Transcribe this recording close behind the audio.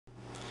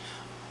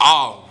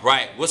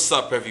Alright, what's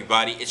up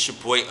everybody? It's your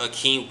boy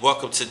Akeem.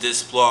 Welcome to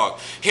this vlog.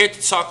 Here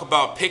to talk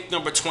about pick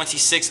number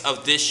 26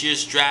 of this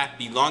year's draft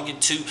belonging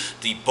to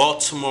the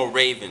Baltimore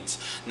Ravens.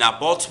 Now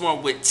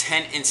Baltimore with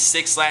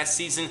 10-6 last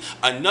season,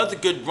 another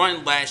good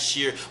run last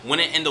year,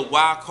 winning in the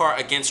wild card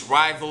against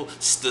rival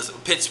the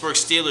Pittsburgh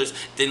Steelers,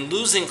 then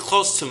losing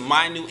close to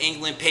my New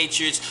England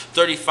Patriots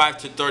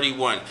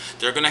 35-31.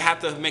 They're going to have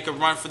to make a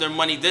run for their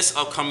money this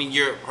upcoming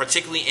year,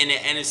 particularly in the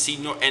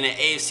NFC North and the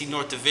AFC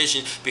North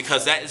division,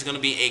 because that is going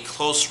to be a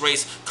close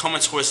race coming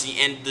towards the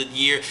end of the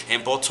year,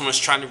 and Baltimore's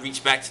trying to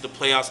reach back to the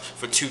playoffs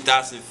for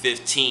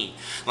 2015.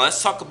 Now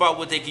let's talk about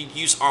what they could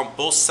use on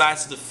both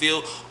sides of the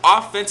field.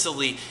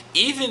 Offensively,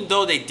 even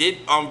though they did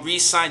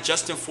re-sign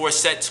Justin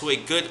Forsett to a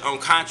good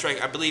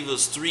contract, I believe it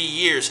was 3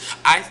 years,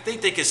 I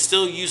think they could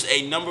still use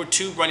a number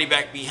 2 running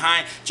back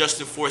behind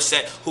Justin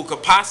Forsett, who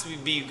could possibly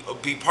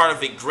be part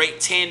of a great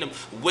tandem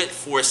with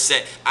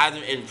Forsett,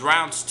 either in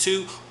rounds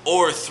 2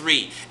 or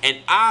 3. And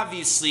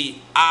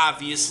obviously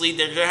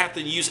they're going to have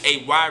to use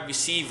a wide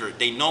receiver.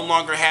 They no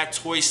longer have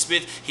Torrey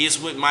Smith. He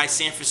is with my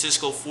San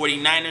Francisco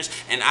 49ers,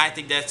 and I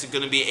think that's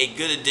going to be a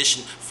good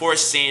addition for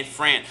San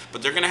Fran.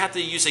 But they're going to have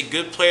to use a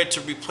good player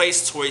to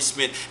replace Torrey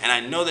Smith, and I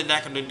know they're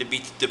not going to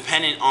be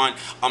dependent on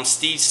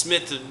Steve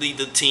Smith to lead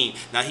the team.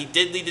 Now, he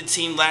did lead the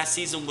team last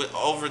season with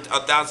over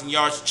 1,000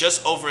 yards,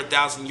 just over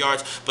 1,000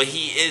 yards, but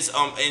he is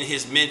in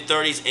his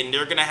mid-30s, and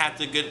they're going to have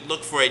to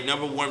look for a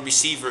number 1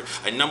 receiver,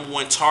 a number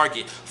 1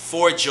 target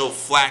for Joe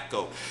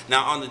Flacco.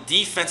 Now on the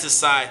defensive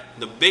side,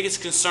 the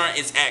biggest concern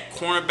is at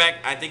cornerback.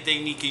 I think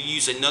they need to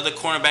use another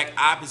cornerback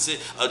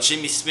opposite of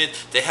Jimmy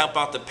Smith to help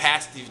out the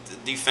pass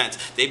defense.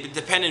 They've been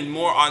depending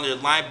more on their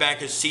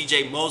linebackers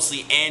C.J.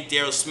 Mosley and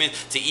Darryl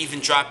Smith to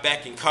even drop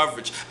back in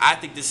coverage. I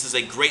think this is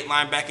a great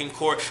linebacking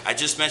core. I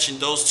just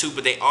mentioned those two,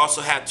 but they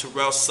also have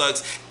Terrell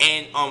Suggs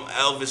and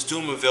Elvis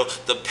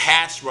Dumerville, the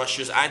pass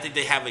rushers. I think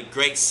they have a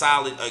great,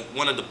 solid,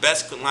 one of the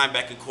best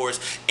linebacking cores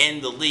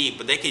in the league,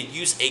 but they could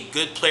use a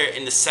good player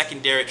in the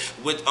secondary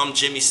with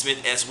Jimmy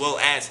Smith as well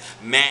as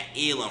Matt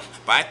Elam.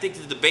 But I think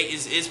the debate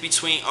is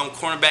between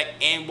cornerback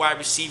and wide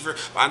receiver.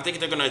 But I'm thinking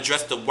they're going to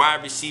address the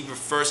wide receiver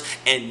first,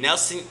 and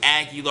Nelson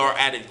Aguilar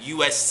out of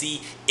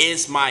USC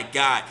is my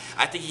guy.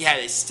 I think he had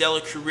a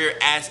stellar career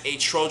as a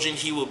Trojan.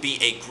 He will be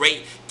a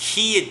great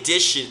key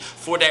addition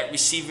for that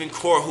receiving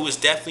core, who is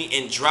definitely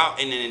in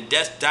drought and in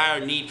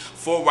dire need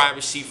for wide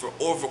receiver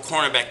over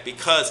cornerback,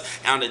 because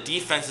on the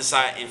defensive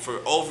side and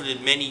for over the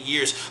many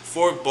years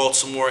for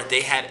Baltimore,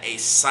 they had a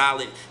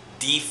solid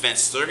defense.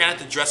 So they're going to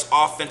have to address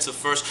offensive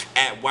first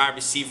at wide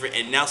receiver,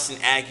 and Nelson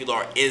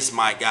Aguilar is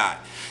my guy.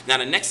 Now,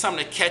 the next time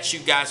to catch you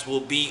guys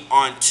will be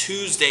on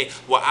Tuesday,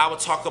 where I will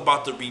talk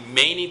about the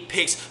remaining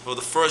picks for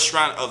the first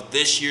round of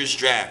this year's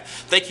draft.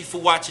 Thank you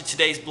for watching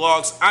today's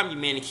vlogs. I'm your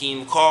man,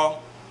 Akeem McCall.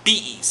 Be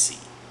easy.